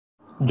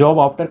Job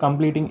after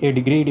completing a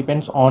degree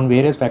depends on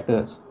various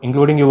factors,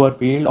 including your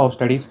field of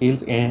study,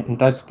 skills,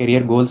 interests,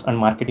 career goals, and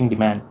marketing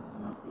demand.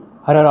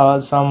 Here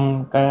are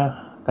some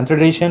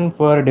consideration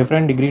for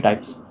different degree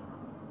types.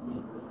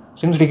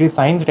 Streams degree: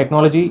 science,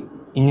 technology,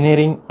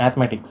 engineering,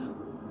 mathematics.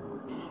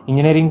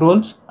 Engineering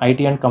roles: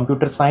 IT and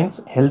computer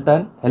science, health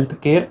and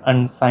healthcare,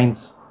 and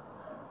science.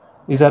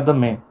 These are the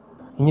main.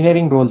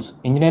 Engineering roles: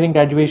 engineering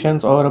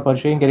graduations or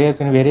pursuing careers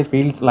in various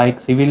fields like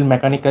civil,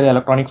 mechanical,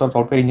 electronics, or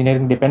software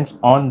engineering depends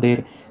on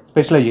their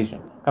specialization.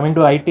 Coming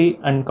to IT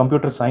and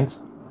computer science,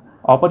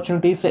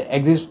 opportunities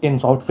exist in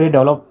software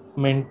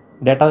development,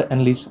 data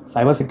analyst,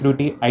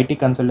 cybersecurity, IT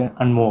consultant,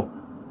 and more.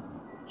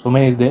 So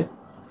many is there.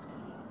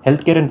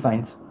 Healthcare and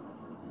science.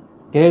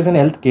 Careers in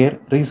healthcare,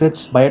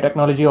 research,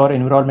 biotechnology, or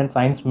environment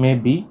science may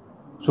be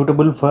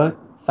suitable for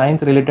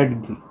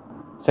science-related degree.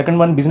 Second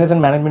one, business and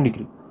management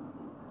degree.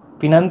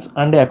 Finance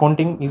and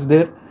accounting is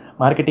there,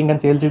 marketing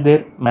and sales is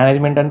there,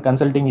 management and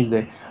consulting is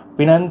there.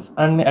 Finance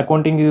and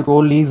accounting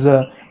role is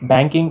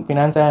banking,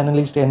 finance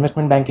analyst,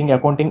 investment banking,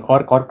 accounting,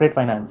 or corporate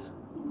finance.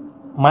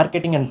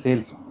 Marketing and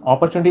sales,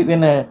 opportunities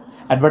in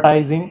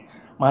advertising,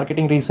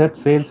 marketing, research,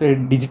 sales,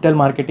 digital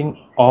marketing,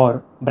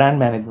 or brand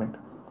management.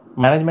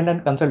 Management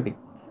and consulting,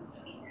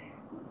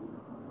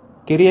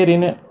 career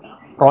in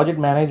project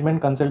management,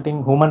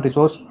 consulting, human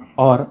resource,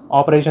 or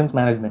operations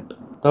management.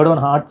 Third one,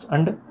 arts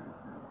and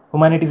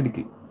humanities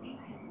degree.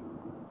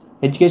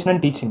 Education and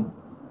teaching,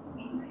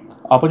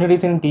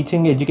 opportunities in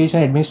teaching,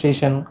 education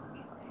administration,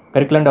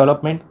 curriculum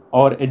development,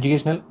 or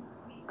educational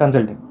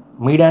consulting.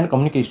 Media and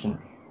communication,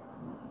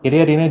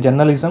 career in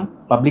journalism,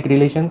 public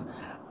relations,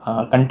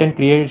 content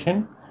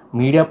creation,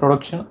 media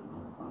production,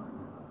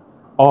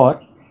 or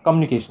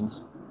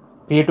communications.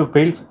 Creative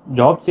fields,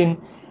 jobs in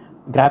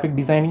graphic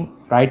designing,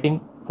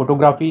 writing,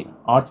 photography,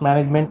 arts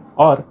management,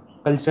 or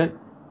cultural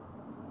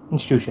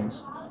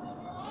institutions.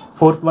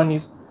 Fourth one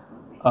is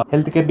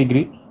healthcare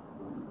degree,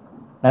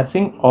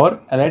 nursing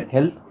or allied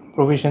health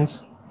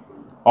professions.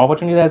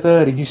 Opportunities as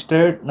a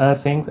registered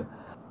nursing,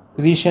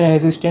 physician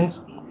assistant,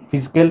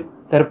 physical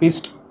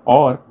therapist,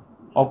 or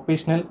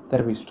occupational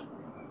therapist.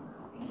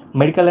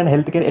 Medical and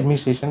healthcare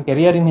administration,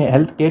 career in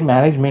healthcare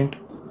management,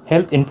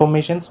 health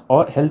information,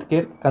 or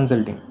healthcare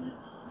consulting.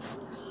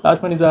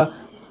 Last one is a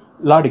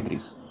law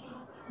degrees.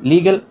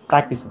 Legal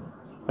practicing,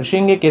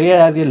 pursuing a career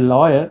as a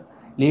lawyer,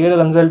 legal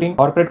consulting,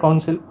 corporate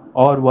counsel,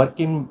 or work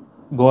in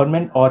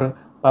government or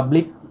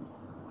public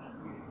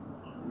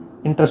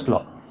interest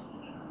law.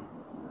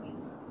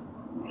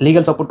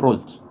 Legal support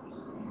roles,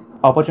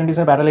 opportunities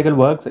in paralegal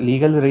works,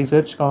 legal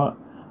research,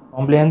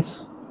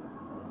 compliance,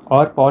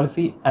 or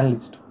policy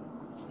analyst.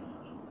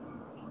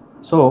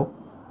 So,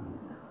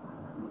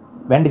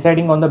 when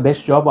deciding on the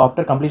best job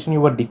after completion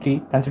of your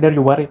degree, consider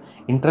your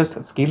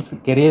interest, skills,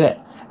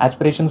 career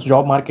aspirations,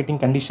 job marketing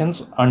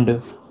conditions,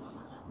 and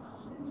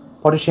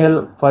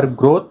potential for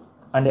growth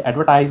and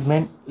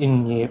advertisement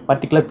in a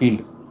particular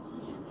field.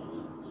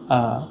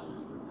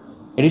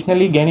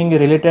 Additionally, gaining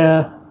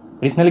related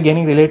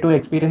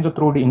experience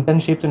through the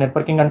internships,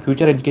 networking, and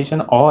future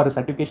education or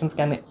certifications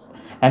can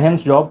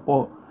enhance job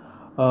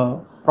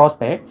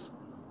prospects.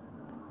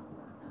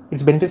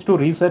 It's benefits to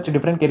research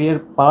different career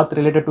path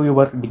related to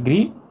your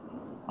degree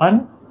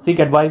and seek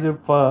advice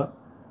for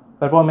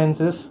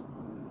performances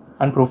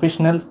and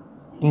professionals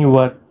in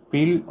your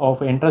field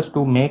of interest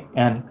to make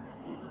an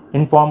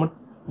informed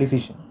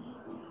decision.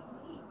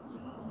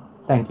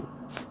 Thank you.